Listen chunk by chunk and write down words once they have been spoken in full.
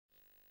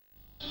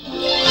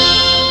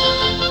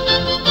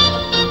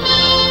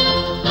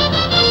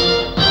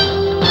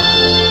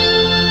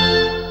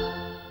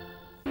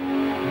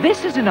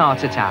an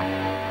art attack.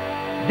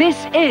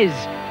 This is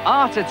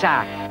Art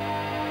Attack.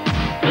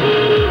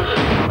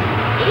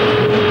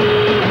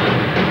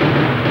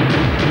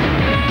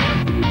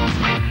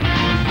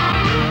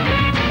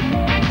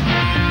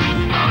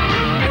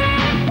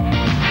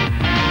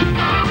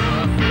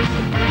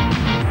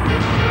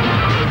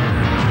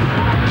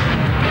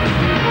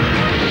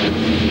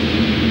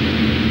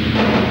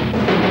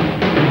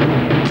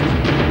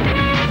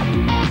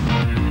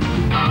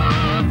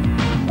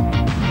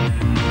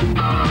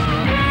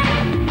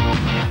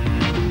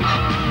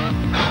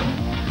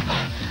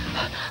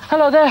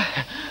 Hello there.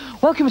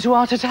 Welcome to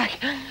Art Attack.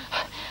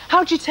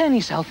 How'd you turn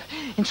yourself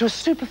into a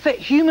super fit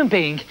human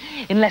being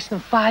in less than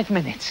 5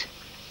 minutes?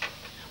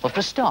 Well, for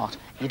a start,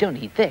 you don't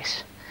need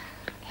this.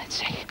 Let's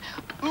see.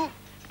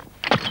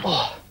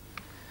 Oh,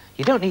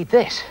 you don't need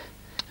this.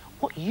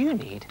 What you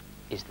need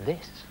is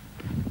this.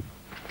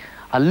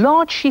 A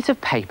large sheet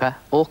of paper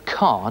or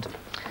card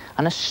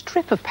and a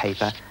strip of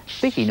paper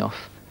big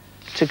enough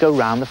to go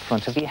round the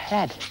front of your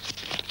head.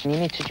 And you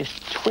need to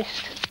just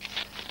twist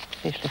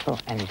these little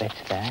end bits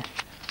there.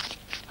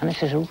 And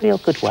this is a real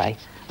good way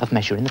of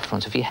measuring the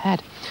front of your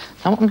head.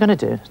 Now what I'm going to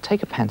do is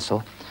take a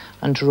pencil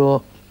and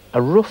draw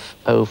a rough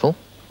oval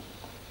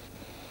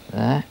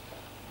there,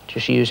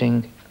 just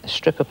using a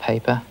strip of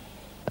paper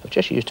that I've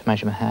just used to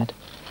measure my head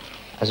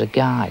as a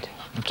guide.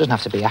 It doesn't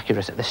have to be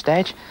accurate at this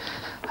stage.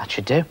 That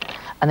should do.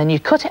 And then you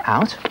cut it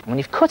out. And when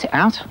you've cut it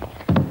out,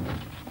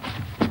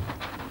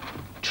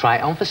 try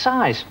it on for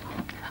size.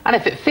 And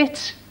if it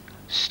fits,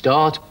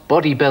 start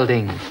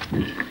bodybuilding.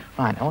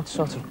 Right, now what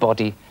sort of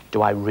body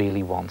do I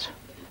really want?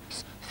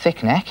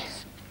 Thick neck.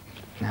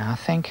 Now I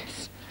think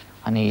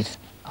I need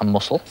a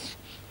muscle.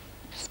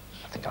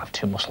 I think I have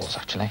 2 muscles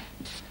actually.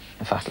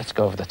 In fact, let's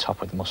go over the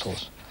top with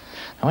muscles.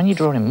 Now when you're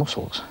drawing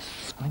muscles,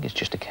 I think it's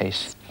just a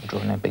case of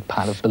drawing a big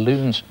pile of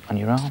balloons on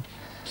your arm.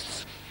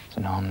 There's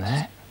an arm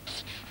there.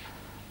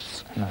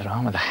 Another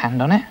arm with a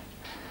hand on it.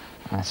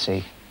 And let's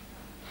see,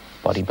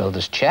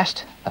 bodybuilder's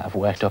chest that I've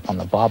worked up on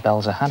the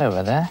barbells I had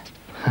over there.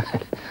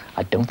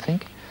 I don't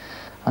think.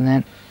 And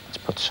then let's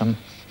put some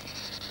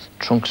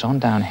trunks on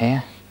down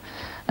here.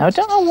 Now, I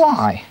don't know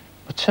why,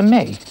 but to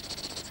me,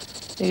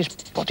 these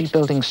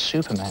bodybuilding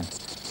supermen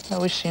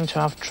always seem to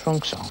have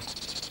trunks on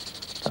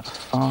that are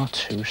far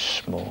too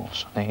small.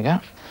 So there you go.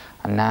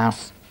 And now,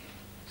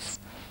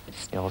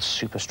 the old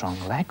super strong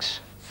legs,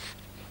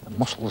 the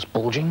muscles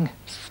bulging,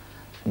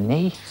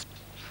 knee,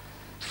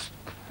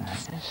 there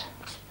it is,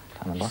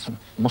 down the bottom,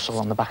 muscle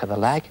on the back of the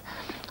leg.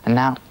 And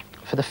now,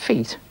 for the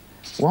feet,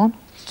 1,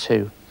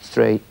 2,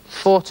 3,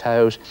 4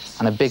 toes,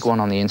 and a big one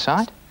on the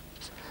inside.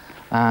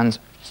 And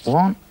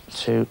 1,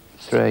 2,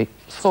 3,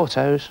 4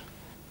 toes.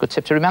 Good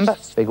tip to remember,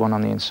 big one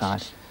on the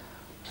inside.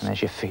 And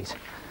there's your feet.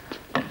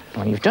 And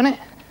when you've done it,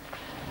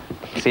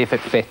 see if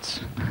it fits.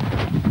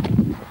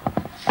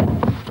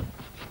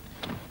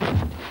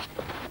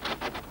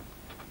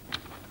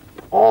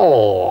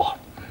 Oh,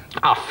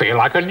 I feel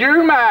like a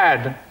new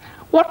man.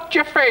 What do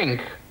you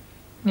think?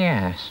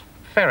 Yes,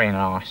 very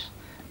nice.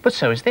 But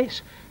so is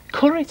this.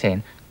 Colour it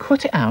in,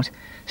 cut it out,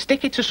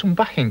 stick it to some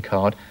backing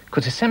card,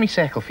 cut a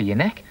semicircle for your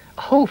neck,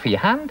 a hole for your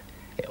hand.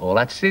 It all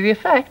adds to the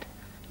effect.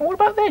 And what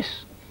about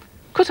this?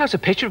 Cut out a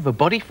picture of a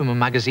body from a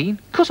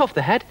magazine, cut off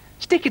the head,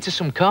 stick it to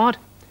some card.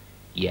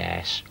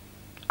 Yes,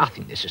 I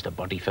think this is the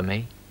body for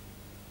me.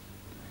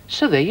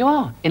 So there you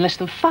are. In less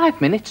than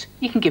 5 minutes,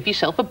 you can give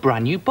yourself a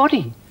brand new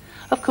body.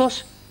 Of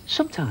course,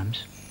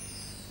 sometimes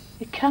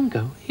it can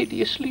go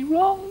hideously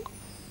wrong.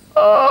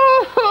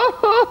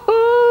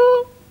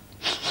 Oh.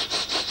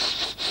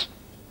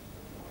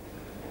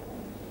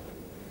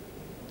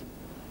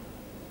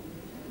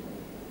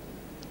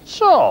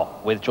 So,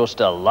 with just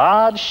a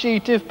large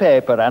sheet of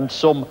paper and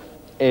some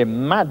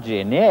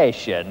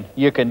imagination,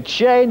 you can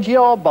change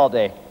your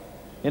body.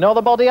 You know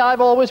the body I've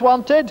always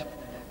wanted?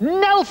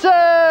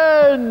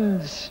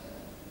 Nelson's!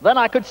 Then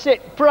I could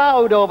sit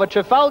proud over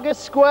Trafalgar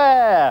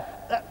Square.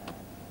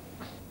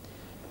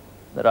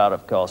 There are,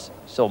 of course,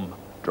 some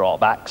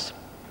drawbacks.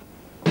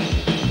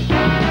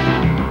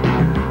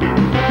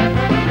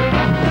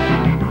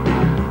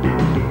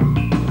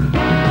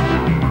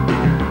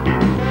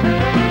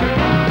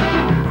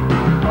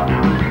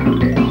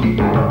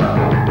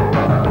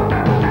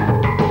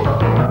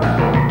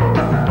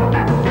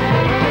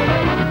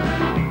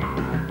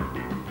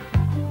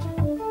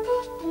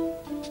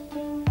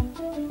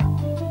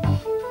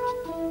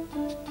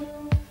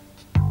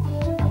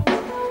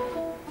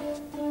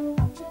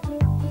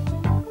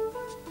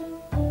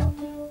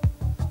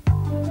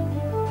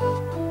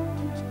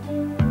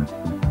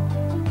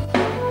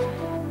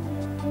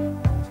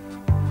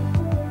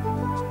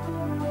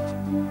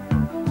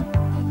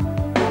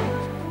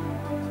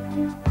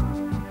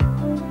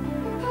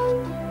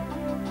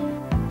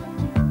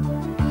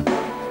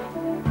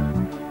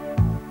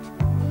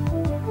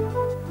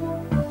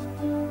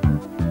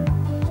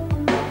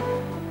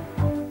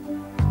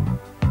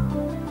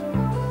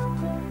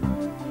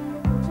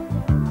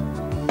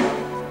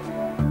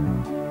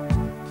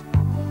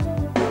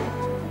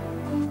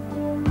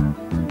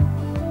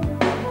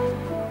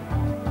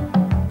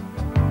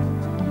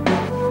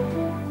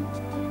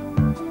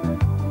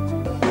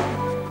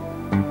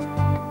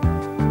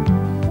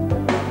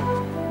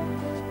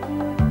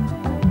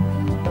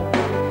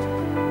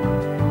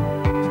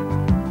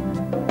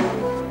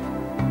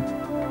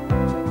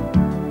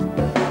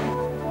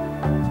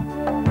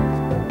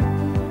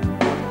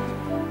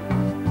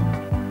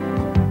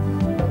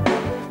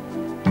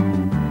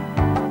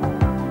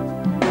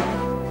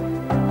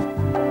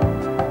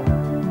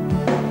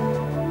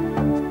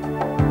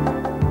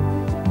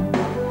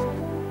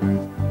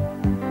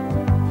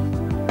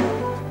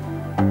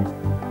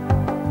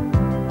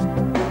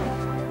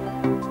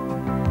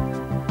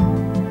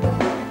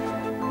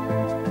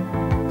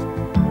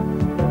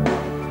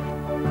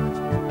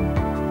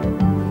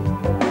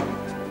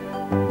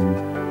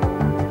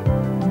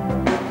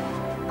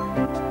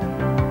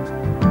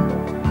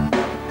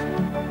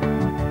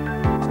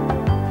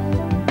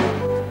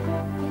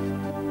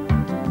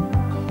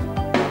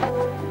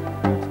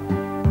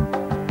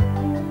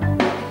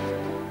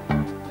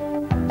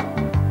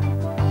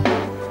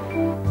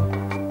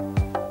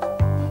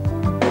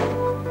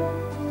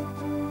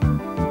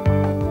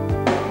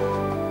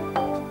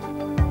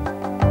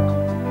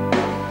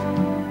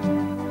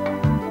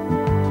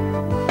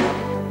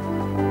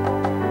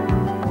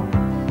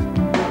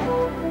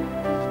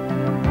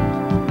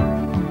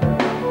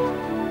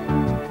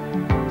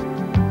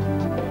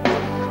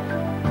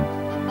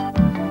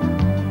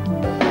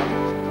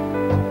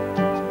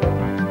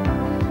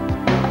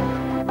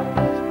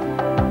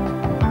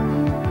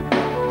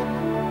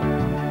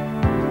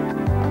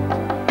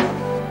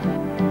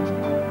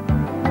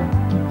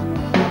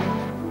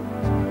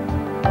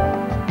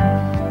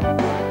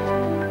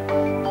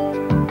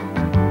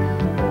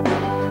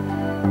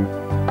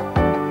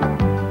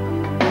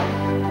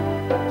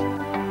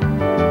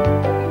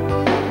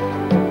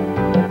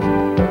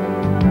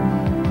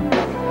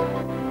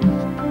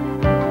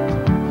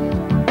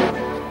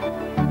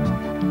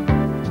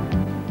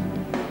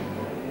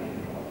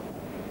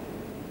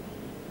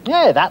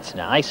 Hey, that's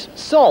nice.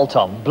 Salt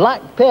on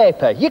black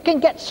paper. You can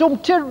get some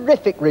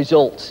terrific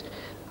results.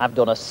 I've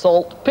done a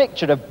salt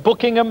picture of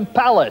Buckingham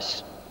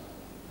Palace.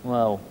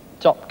 Well,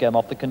 top came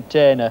off the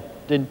container,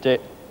 didn't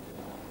it?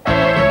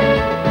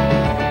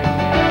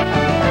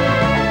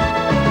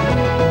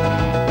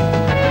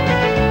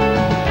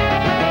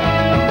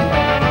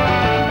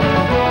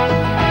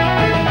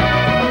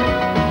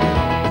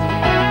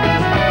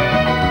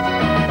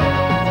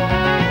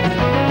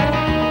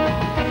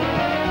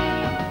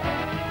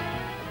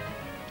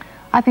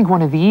 I think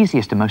one of the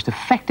easiest and most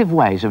effective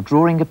ways of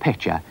drawing a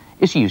picture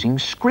is using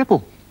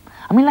scribble.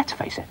 I mean, let's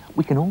face it,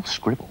 we can all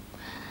scribble.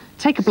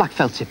 Take a black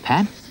felt tip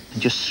pen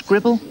and just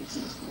scribble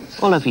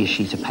all over your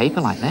sheet of paper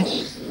like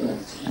this,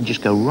 and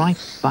just go right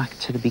back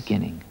to the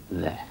beginning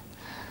there.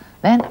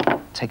 Then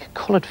take a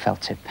coloured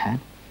felt tip pen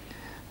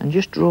and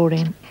just draw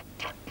in,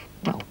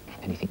 well,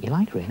 anything you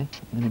like really.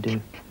 I'm going to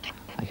do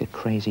like a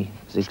crazy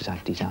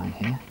zigzag design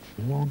here.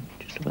 One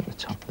just up at the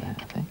top there,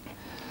 I think.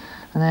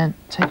 And then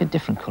take a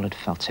different coloured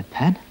felt tip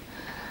pen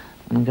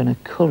and I'm going to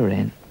colour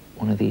in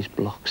one of these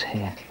blocks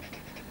here.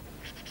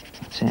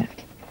 That's it.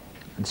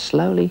 And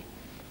slowly,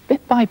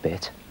 bit by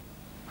bit,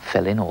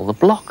 fill in all the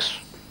blocks.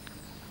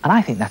 And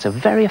I think that's a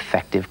very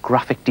effective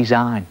graphic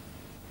design.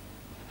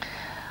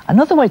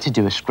 Another way to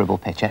do a scribble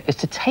picture is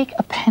to take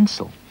a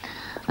pencil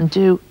and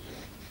do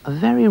a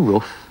very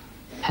rough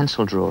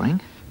pencil drawing.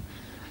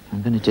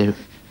 I'm going to do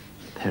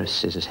a pair of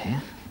scissors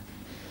here.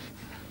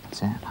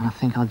 That's it. And I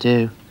think I'll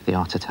do the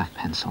Art Attack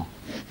pencil.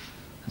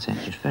 That's it,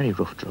 just very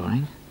rough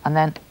drawing. And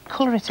then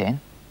colour it in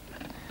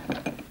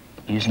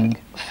using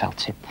a felt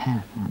tip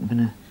pen. I'm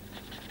going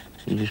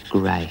to use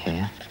grey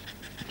here.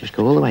 Just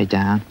go all the way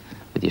down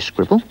with your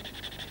scribble.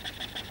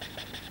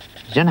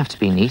 You don't have to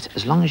be neat,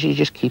 as long as you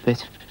just keep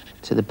it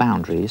to the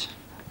boundaries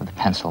of the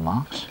pencil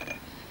marks.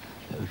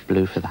 A bit of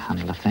blue for the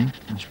handle thing,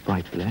 that's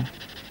bright blue.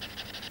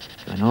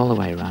 Going all the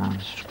way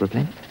around,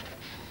 scribbling.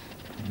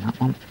 And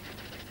that one.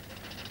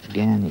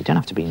 Again, you don't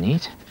have to be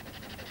neat.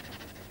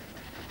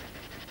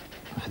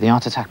 For the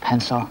Art Attack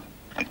pencil,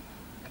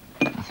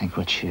 I think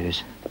we'll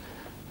choose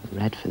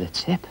red for the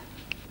tip.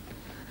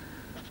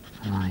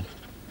 I like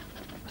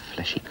a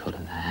fleshy colour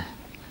there.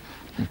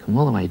 And come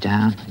all the way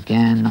down,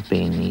 again, not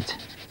being neat.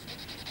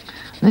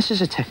 And this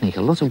is a technique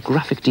a lot of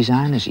graphic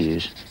designers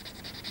use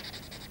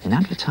in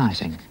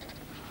advertising.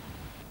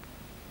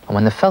 And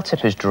when the felt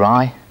tip is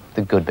dry,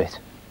 the good bit,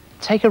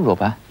 take a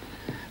rubber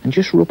and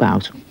just rub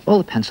out all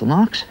the pencil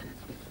marks.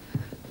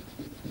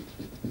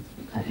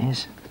 That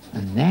is,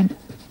 and then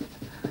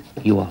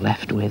you are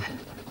left with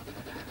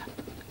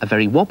a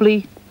very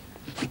wobbly,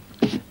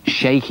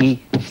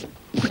 shaky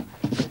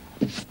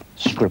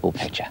scribble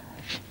picture.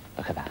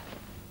 Look at that.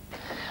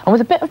 And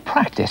with a bit of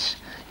practice,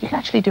 you can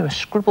actually do a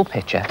scribble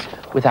picture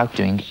without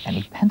doing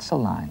any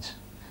pencil lines.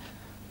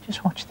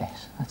 Just watch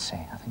this. Let's see.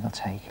 I think I'll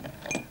take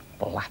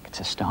black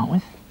to start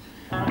with.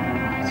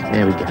 Right,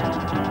 there we go.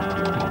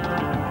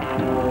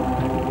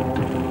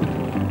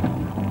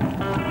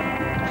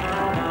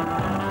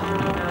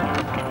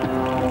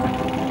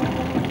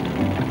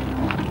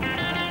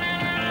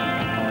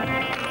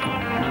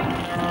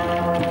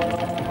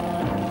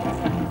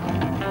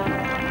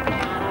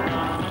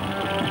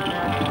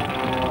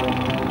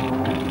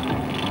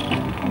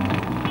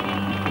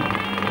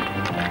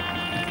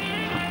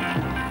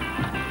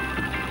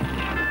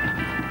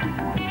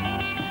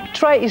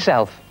 Try it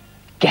yourself.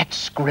 Get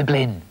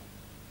scribbling.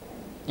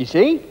 You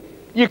see?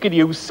 You can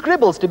use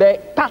scribbles to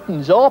make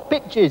patterns or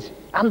pictures,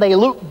 and they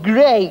look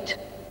great.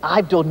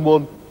 I've done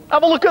one.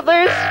 Have a look at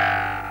this.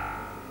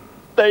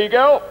 There you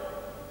go.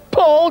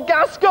 Paul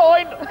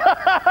Gascoigne.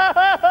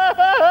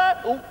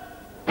 Oh.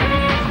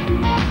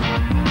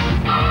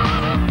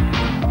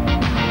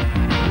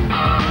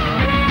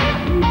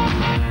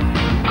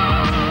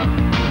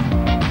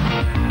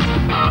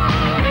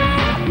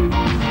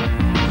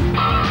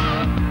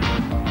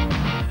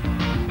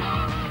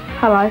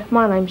 Hello,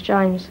 my name's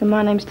James. And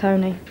my name's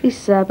Tony.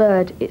 This is our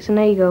bird. It's an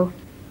eagle.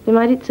 We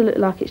made it to look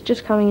like it's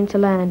just coming into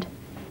land.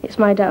 It's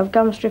made out of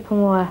gum strip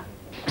and wire.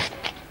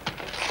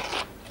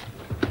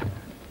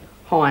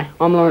 Hi,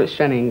 I'm Lawrence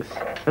Jennings.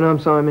 And I'm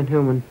Simon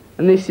Hillman.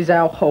 And this is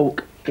our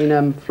hawk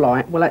in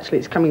flight. Well, actually,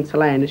 it's coming to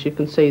land. As you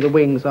can see, the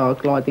wings are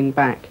gliding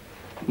back.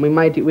 And we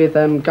made it with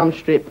gum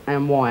strip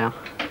and wire.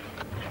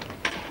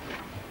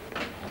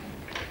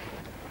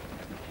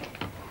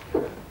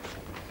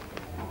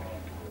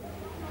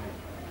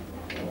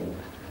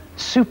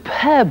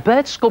 Superb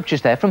bird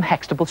sculptures there from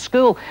Hextable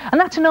School. And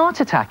that's an Art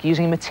Attack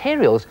using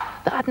materials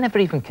that I'd never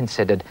even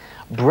considered.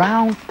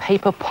 Brown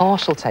paper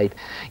parcel tape.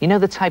 You know,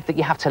 the type that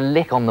you have to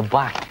lick on the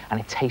back and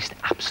it tastes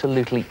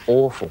absolutely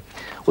awful.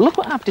 Well, look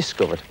what I've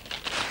discovered.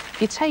 If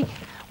you take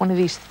one of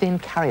these thin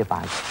carrier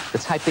bags, the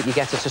type that you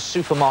get at a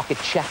supermarket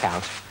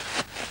checkout,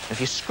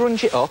 if you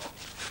scrunch it up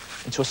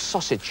into a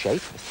sausage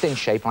shape, a thin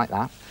shape like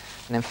that,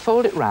 and then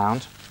fold it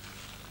round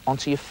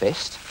onto your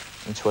fist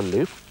into a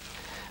loop,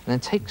 and then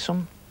take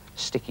some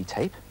sticky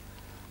tape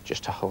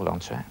just to hold on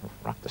to it.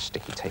 Wrap the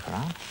sticky tape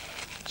around.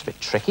 It's a bit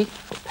tricky,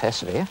 but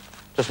persevere.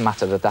 Doesn't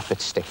matter that that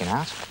bit's sticking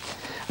out.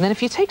 And then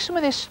if you take some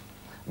of this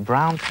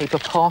brown paper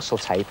parcel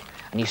tape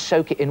and you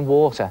soak it in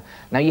water.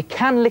 Now, you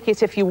can lick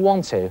it if you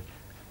want to,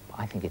 but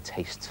I think it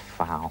tastes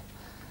foul.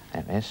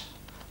 There it is,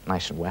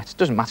 nice and wet. It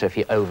doesn't matter if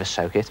you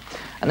over-soak it.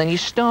 And then you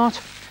start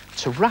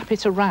to wrap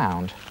it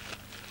around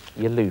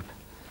your loop.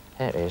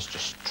 There it is,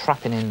 just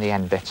trapping in the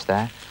end bits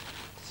there,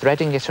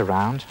 threading it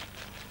around.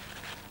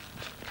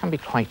 It can be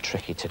quite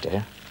tricky to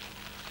do.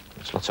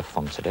 It's lots of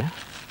fun to do.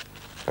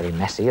 Very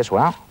messy as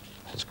well,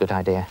 so it's a good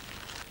idea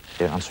to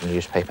do it on some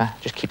newspaper.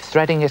 Just keep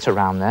threading it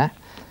around there,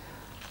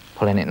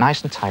 pulling it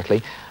nice and tightly.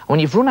 And when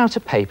you've run out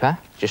of paper,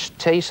 just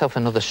tear yourself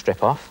another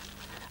strip off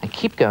and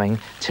keep going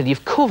till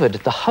you've covered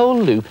the whole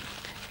loop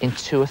in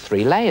 2 or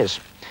 3 layers.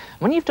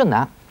 When you've done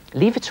that,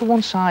 leave it to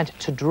one side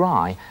to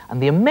dry.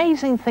 And the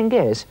amazing thing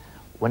is,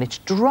 when it's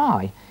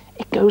dry,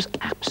 it goes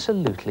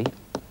absolutely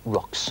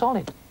rock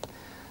solid.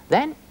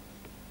 Then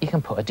you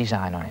can put a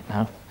design on it.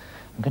 Now,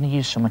 I'm going to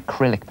use some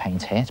acrylic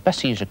paint here. It's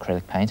best to use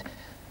acrylic paint.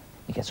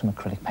 You get some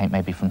acrylic paint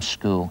maybe from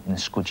school in the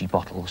squidgy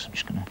bottles. I'm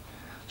just going to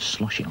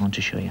slush it on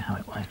to show you how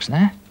it works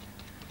there.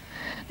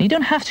 Now, you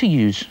don't have to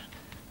use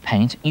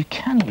paint. You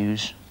can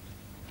use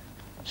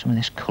some of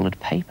this coloured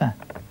paper.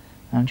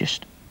 Now, I'm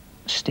just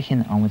sticking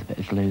it on with a bit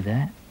of glue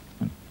there.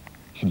 You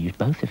can use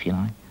both if you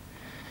like.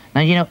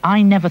 Now, you know,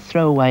 I never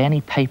throw away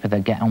any paper that I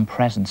get on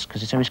presents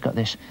because it's always got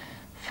this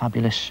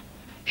fabulous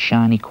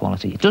shiny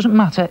quality. It doesn't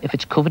matter if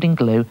it's covered in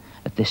glue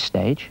at this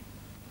stage.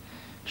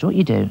 So what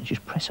you do is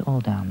just press it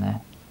all down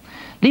there.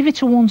 Leave it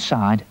to one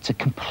side to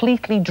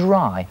completely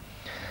dry.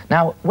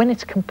 Now, when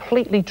it's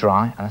completely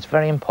dry, and that's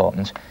very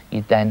important,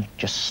 you then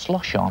just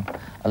slosh on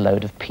a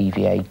load of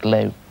PVA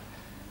glue.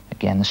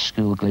 Again, the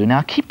school glue. Now,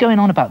 I keep going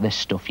on about this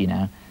stuff, you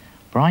know,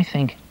 but I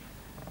think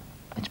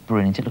it's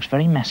brilliant. It looks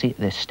very messy at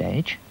this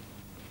stage.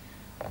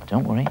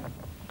 Don't worry,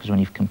 because when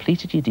you've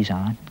completed your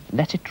design,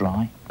 let it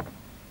dry,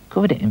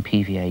 covered it in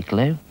PVA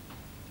glue.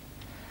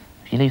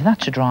 If you leave that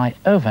to dry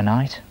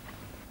overnight,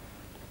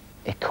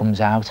 it comes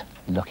out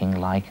looking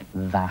like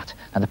that.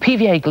 Now, the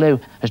PVA glue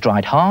has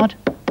dried hard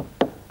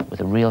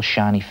with a real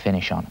shiny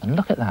finish on. And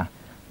look at that,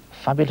 a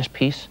fabulous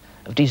piece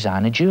of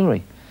designer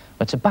jewellery.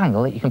 Well, it's a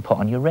bangle that you can put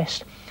on your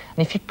wrist.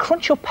 And if you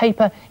crunch your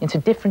paper into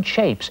different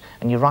shapes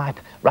and you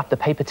wrap the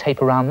paper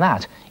tape around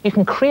that, you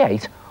can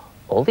create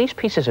all these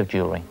pieces of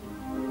jewellery.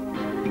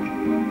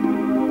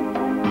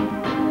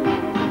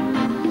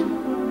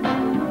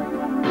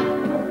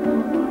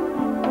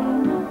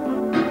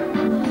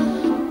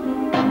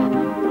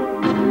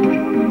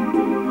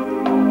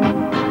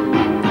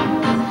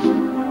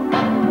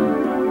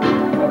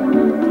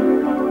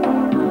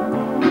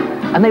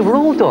 And they were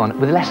all done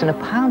with less than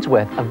 £1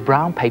 worth of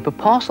brown paper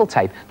parcel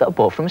tape that I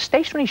bought from a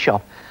stationery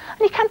shop. And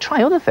you can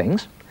try other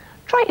things.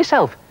 Try it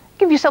yourself.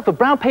 Give yourself a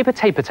brown paper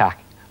tape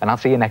attack, and I'll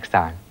see you next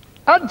time.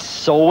 And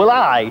so will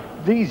I.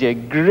 These are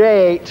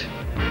great.